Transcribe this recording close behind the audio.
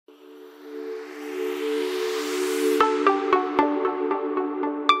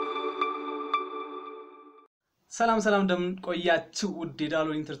ሰላም እንደምን ቆያችሁ ውድ የዳሎ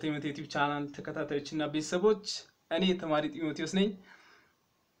ኢንተርቴይንመንት ዩቲዩብ ቻናል ተከታታዮችና ቤተሰቦች እኔ ተማሪ ጢሞቴዎስ ነኝ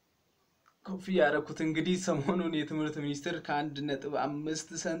ኮፊ ያረኩት እንግዲህ ሰሞኑን የትምህርት ሚኒስትር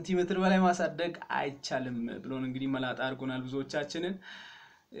ከ1.5 ሴንቲሜትር በላይ ማሳደግ አይቻልም ብሎን እንግዲህ መላጣ አርጎናል ብዙዎቻችንን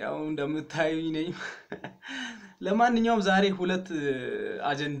ያው እንደምታዩኝ ነኝ ለማንኛውም ዛሬ ሁለት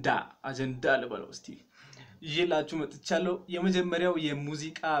አጀንዳ ልበለው እስቲ ይዤላችሁ መጥቻለሁ የመጀመሪያው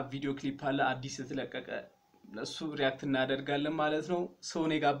የሙዚቃ ቪዲዮ ክሊፕ አለ አዲስ የተለቀቀ ለሱ ሪአክት እናደርጋለን ማለት ነው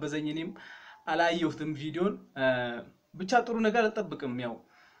ሰውን የጋበዘኝ እኔም አላየሁትም ቪዲዮን ብቻ ጥሩ ነገር አልጠብቅም ያው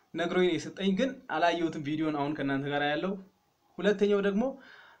ነግሮኝ የሰጠኝ ግን አላየሁትም ቪዲዮን አሁን ከናንተ ጋር ያለው ሁለተኛው ደግሞ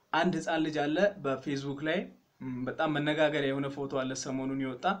አንድ ህፃን ልጅ አለ በፌስቡክ ላይ በጣም መነጋገሪያ የሆነ ፎቶ አለ ሰሞኑን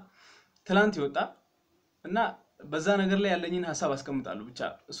ይወጣ ትላንት ይወጣ እና በዛ ነገር ላይ ያለኝን ሐሳብ አስቀምጣለሁ ብቻ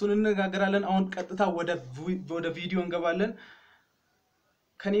እሱን እንነጋገራለን አሁን ቀጥታ ወደ ቪዲዮ እንገባለን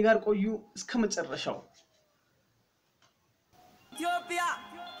ከኔ ጋር ቆዩ እስከ መጨረሻው ኢትዮጵያ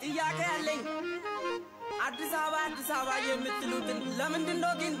ጥያቄ ያለኝ አዲስ አበባ የምትሉትን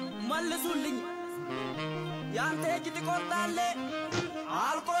ለምንድነው ግን መልሱልኝ ያንተ እጅ ትቆርጣለህ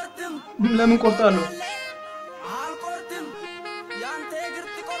አልቆርጥም ለምን ቆርጣለሁ አልቆርጥም ያንተ እግር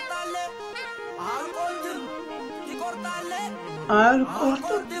ትቆርጣለህ አልቆርጥም ትቆርጣለህ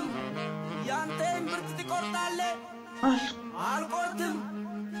አልቆርጥም ያንተ እምብርት ትቆርጣለህ አልቆርጥም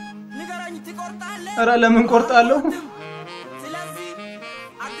ንገረኝ ትቆርጣለህ አረ ለምን ቆርጣለሁ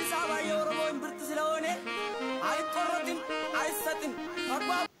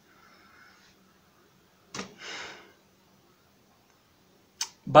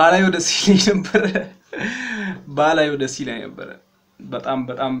ባላዩ ደስ ይለኝ ነበር በጣም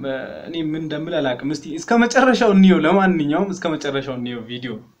እኔ ምን እንደምል አላቅም እስቲ እስከ መጨረሻው እንየው ለማንኛውም እስከ መጨረሻው እንየው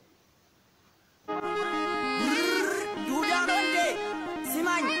ቪዲዮ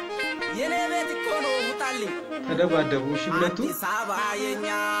ሲማኝ የኔ ቤት እኮ ነው ውጣልኝ ተደባደቡ እሺ ሁለቱ ሳባየኛ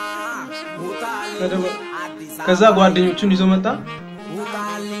ውጣልኝ ከዛ ጓደኞቹን ይዞ መጣ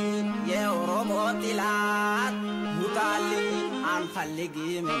ውጣልኝ የኦሮሞ ጥላት ውጣልኝ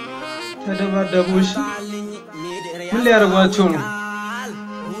አንፈልግም ተደባደቡ እሺ ምን ሊያረጋቸው ነው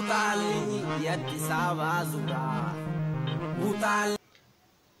ውጣልኝ የአዲስ አበባ ዙራ ውጣልኝ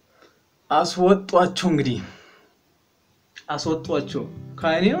አስወጧቸው እንግዲህ አስወጧቸው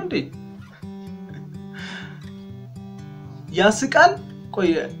ካይኔ ነው እንዴ ያስቃል ቆይ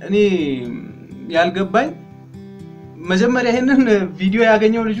እኔ ያልገባኝ መጀመሪያ ይሄንን ቪዲዮ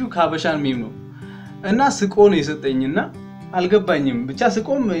ያገኘው ልጁ ካበሻን ሚም ነው እና ስቆ ነው የሰጠኝና አልገባኝም ብቻ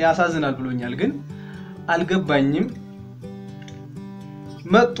ስቆም ያሳዝናል ብሎኛል ግን አልገባኝም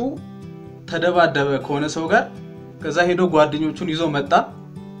መጡ ተደባደበ ከሆነ ሰው ጋር ከዛ ሄዶ ጓደኞቹን ይዞ መጣ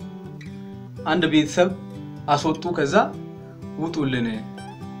አንድ ቤተሰብ አስወጡ ከዛ ውጡልን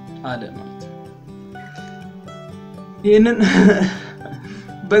አለ ማለት ይሄንን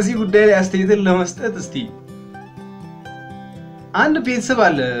በዚህ ጉዳይ ላይ አስተያየትን ለመስጠት እስቲ አንድ ቤተሰብ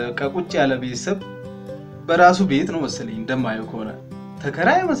አለ ከቁጭ ያለ ቤተሰብ በራሱ ቤት ነው መሰለኝ እንደማየው ከሆነ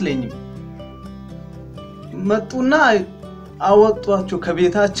ተከራይ መስለኝም መጡና አወጧቸው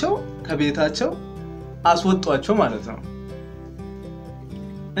ከቤታቸው አስወጧቸው ማለት ነው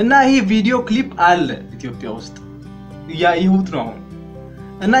እና ይሄ ቪዲዮ ክሊፕ አለ ኢትዮጵያ ውስጥ ያይሁት ነው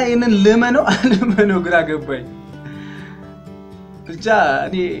እና ይሄንን ለመነው ግራ ገባኝ ብቻ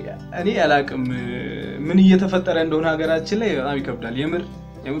እኔ ያላቅም ምን እየተፈጠረ እንደሆነ ሀገራችን ላይ በጣም ይከብዳል የምር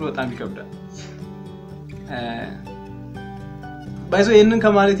በጣም ይከብዳል ባይዞ ይሄንን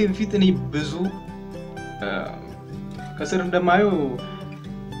ከማለቴ በፊት እኔ ብዙ ከስር እንደማየው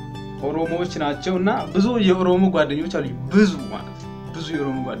ኦሮሞዎች ናቸውና ብዙ የኦሮሞ ጓደኞች አሉ ብዙ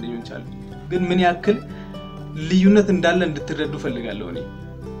የኦሮሞ ጓደኞች አሉ ግን ምን ያክል ልዩነት እንዳለ እንድትረዱ ፈልጋለሁ እኔ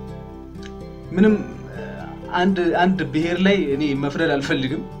ምንም አንድ ብሄር ላይ እኔ መፍረድ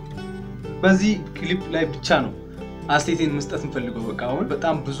አልፈልግም በዚህ ክሊፕ ላይ ብቻ ነው አስተያየቴን መስጠት እንፈልገው በቃ አሁን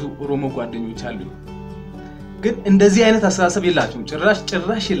በጣም ብዙ ኦሮሞ ጓደኞች አሉ ግን እንደዚህ አይነት አስተሳሰብ የላቸውም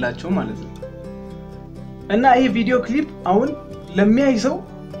ጭራሽ የላቸውም ማለት ነው እና ይሄ ቪዲዮ ክሊፕ አሁን ለሚያይ ሰው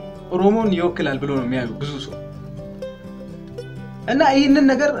ኦሮሞን ይወክላል ብሎ ነው የሚያዩ ብዙ ሰው እና ይሄንን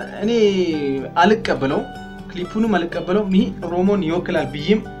ነገር እኔ አልቀበለው ክሊፑንም አልቀበለው ይሄ ኦሮሞን ይወክላል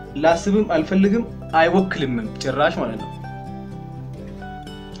ብዬም ላስብም አልፈልግም አይወክልም ጭራሽ ማለት ነው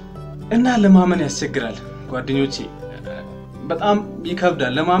እና ለማመን ያስቸግራል ጓደኞቼ በጣም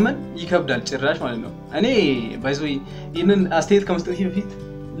ይከብዳል ለማመን ይከብዳል ጭራሽ ማለት ነው እኔ ባይዞ ይሄንን አስተያየት ከመስጠቴ በፊት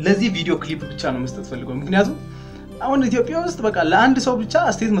ለዚህ ቪዲዮ ክሊፕ ብቻ ነው መስጠት ፈልገው ምክንያቱም አሁን ኢትዮጵያ ውስጥ በቃ ለአንድ ሰው ብቻ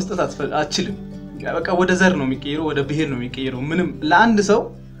አስተያየት መስጠት አትችልም በቃ ወደ ዘር ነው የሚቀየረው ወደ ብሄር ነው የሚቀየረው ምንም ለአንድ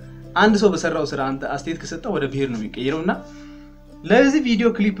ሰው በሰራው ስራ አንተ አስተያየት ከሰጠው ወደ ብሄር ነው የሚቀየረውና ለዚህ ቪዲዮ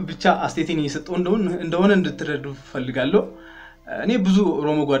ክሊፕ ብቻ አስተያየቴን እየሰጠው እንደሆነ እንድትረዱ ፈልጋለሁ እኔ ብዙ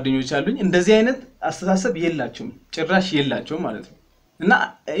ኦሮሞ ጓደኞች አሉኝ እንደዚህ አይነት አስተሳሰብ የላቸውም ጭራሽ የላቸውም ማለት ነው እና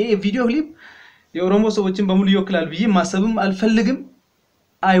ይሄ ቪዲዮ ክሊፕ የኦሮሞ ሰዎችን በሙሉ ይወክላል ብዬ ማሰብም አልፈልግም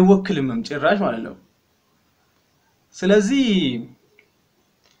አይወክልምም ጭራሽ ማለት ነው ስለዚህ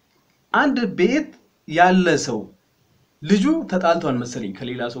አንድ ቤት ያለ ሰው ልጁ ተጣልቷል መሰለኝ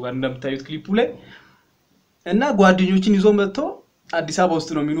ከሌላ ሰው ጋር እንደምታዩት ክሊፑ ላይ እና ጓደኞችን ይዞ መጥቶ አዲስ አበባ ውስጥ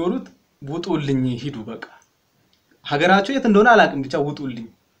ነው የሚኖሩት ዉጡልኝ ሂዱ በቃ ሀገራቸው የት እንደሆነ አላቅም ብቻ ዉጡልኝ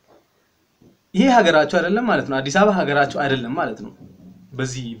ይሄ ሀገራቸው አይደለም ማለት ነው አዲስ አበባ ሀገራቸው አይደለም ማለት ነው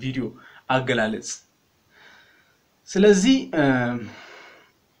በዚህ ቪዲዮ አገላለጽ ስለዚህ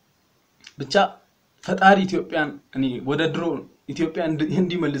ብቻ ፈጣሪ ኢትዮጵያን እኔ ወደ ድሮ ኢትዮጵያ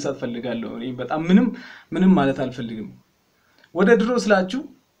እንዲመልሳት ፈልጋለሁ እኔ በጣም ምንም ማለት አልፈልግም ወደ ድሮ ስላችሁ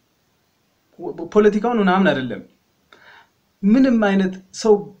ፖለቲካውን ምናምን አይደለም ምንም አይነት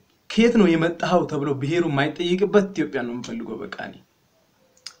ሰው ከየት ነው የመጣው ተብሎ ብሄሩ ማይጠይቅበት ኢትዮጵያ ነው የምፈልገው በቃ እኔ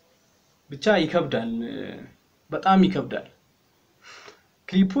ብቻ ይከብዳል በጣም ይከብዳል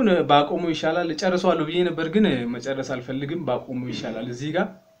ክሊፑን ባቆሙ ይሻላል ጨርሷለሁ ብዬ ነበር ግን መጨረስ አልፈልግም ባቆሙ ይሻላል እዚህ ጋር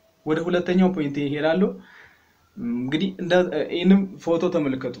ወደ ሁለተኛው ፖይንት ይሄዳለሁ እንግዲህ ይሄንን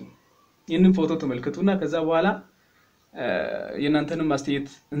ፎቶ ተመልከቱና ከዛ በኋላ የናንተንም አስተያየት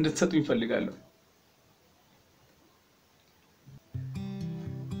እንድትሰጡ ይፈልጋለሁ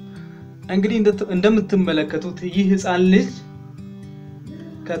እንግዲህ እንደምትመለከቱት ይህ ህፃን ልጅ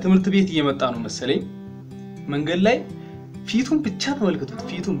ከትምህርት ቤት እየመጣ ነው መሰለኝ መንገድ ላይ ፊቱን ብቻ ተመልከቱት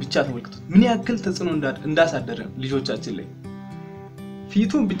ምን ያክል ተጽዕኖ እንዳሳደረ ልጆቻችን ላይ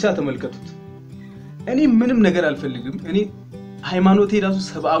ፊቱን ብቻ ተመልከቱት እኔ ምንም ነገር አልፈልግም እኔ ሃይማኖቴ ራሱ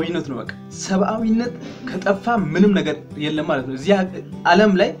ሰብአዊነት ነው በቃ ሰብአዊነት ከጠፋ ምንም ነገር የለም ማለት ነው እዚህ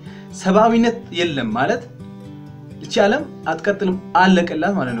ዓለም ላይ ሰብአዊነት የለም ማለት እቺ ዓለም አትቀጥልም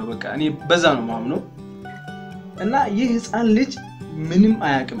አለቀላት ማለት ነው በቃ እኔ በዛ ነው ማምነው እና ይህ ህፃን ልጅ ምንም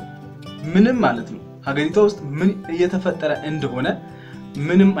አያቅም ምንም ማለት ነው ሀገሪቷ ውስጥ ምን እየተፈጠረ እንደሆነ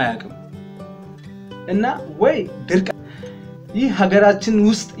ምንም አያቅም እና ወይ ድርቅ ይህ ሀገራችን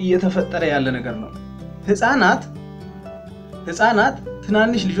ውስጥ እየተፈጠረ ያለ ነገር ነው ህፃናት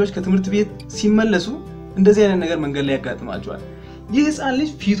ትናንሽ ልጆች ከትምህርት ቤት ሲመለሱ እንደዚህ አይነት ነገር መንገድ ላይ ያጋጥማቸዋል ይህ ህፃን ልጅ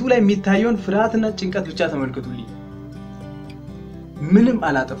ፊቱ ላይ የሚታየውን ፍርሃትና ጭንቀት ብቻ ተመልከቱልኝ ምንም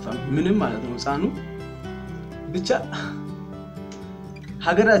አላጠፋም ምንም ማለት ነው ህፃኑ ብቻ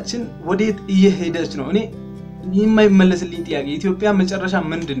ሀገራችን ወዴት እየሄደች ነው እኔ የማይመለስልኝ ጥያቄ ኢትዮጵያ መጨረሻ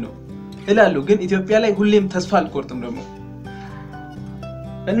ምንድነው እላለሁ ግን ኢትዮጵያ ላይ ሁሌም ተስፋ አልቆርጥም ደግሞ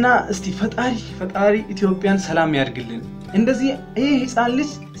እና እስቲ ፈጣሪ ኢትዮጵያን ሰላም ያድርግልን እንደዚህ ይሄ ህፃን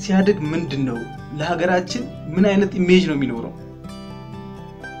ልጅ ሲያድግ ምንድነው ለሀገራችን ምን አይነት ኢሜጅ ነው የሚኖረው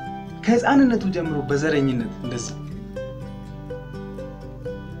ከህፃንነቱ ጀምሮ በዘረኝነት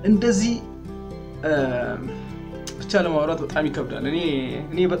እንደዚህ ብቻ ለማውራት በጣም ይከብዳል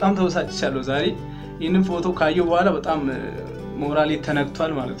እኔ በጣም ተወሳጭቻለሁ ዛሬ ይሄንን ፎቶ ካየው በኋላ በጣም ሞራሌ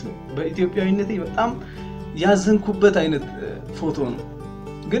ተነክቷል ማለት ነው በኢትዮጵያዊነቴ በጣም ያዘንኩበት አይነት ፎቶ ነው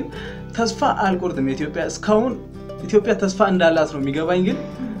ግን ተስፋ አልቆርጥም ኢትዮጵያ ተስፋ እንዳላት ነው የሚገባኝ ግን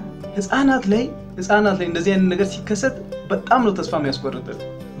ህፃናት ላይ እንደዚህ አይነት ነገር ሲከሰት በጣም ነው ተስፋ የሚያስቆርጠው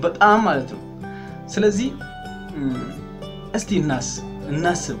በጣም ማለት ነው ስለዚህ እስቲ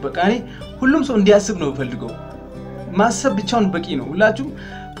እናስብ በቃ እኔ ሁሉም ሰው እንዲያስብ ነው ፈልገው ማሰብ ብቻውን በቂ ነው ሁላችሁ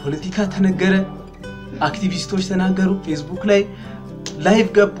ፖለቲካ ተነገረ አክቲቪስቶች ተናገሩ ፌስቡክ ላይ ላይቭ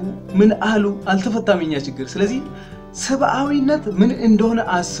ገቡ ምን አሉ አልተፈታምኛ ችግር ስለዚህ ሰብአዊነት ምን እንደሆነ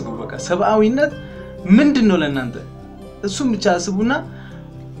አስቡ በቃ ሰብአዊነት ምንድነው ለእናንተ እሱም ብቻ አስቡና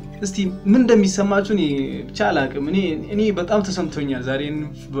እስቲ ምን እንደሚሰማችሁ እኔ ብቻ አላቅም እኔ በጣም ተሰምቶኛል ዛሬ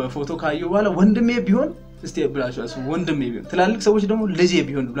በፎቶ ካየው በኋላ ወንድሜ ቢሆን እስቲ ብላችሁ አስቡ ወንድሜ ቢሆን ትላልቅ ሰዎች ደግሞ ልጄ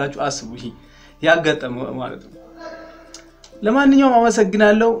ቢሆን ብላችሁ አስቡ ይሄ ያጋጠመው ማለት ነው ለማንኛውም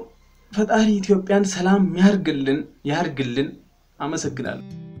አመሰግናለሁ ፈጣሪ ኢትዮጵያን ሰላም ያርግልን አመሰግናለሁ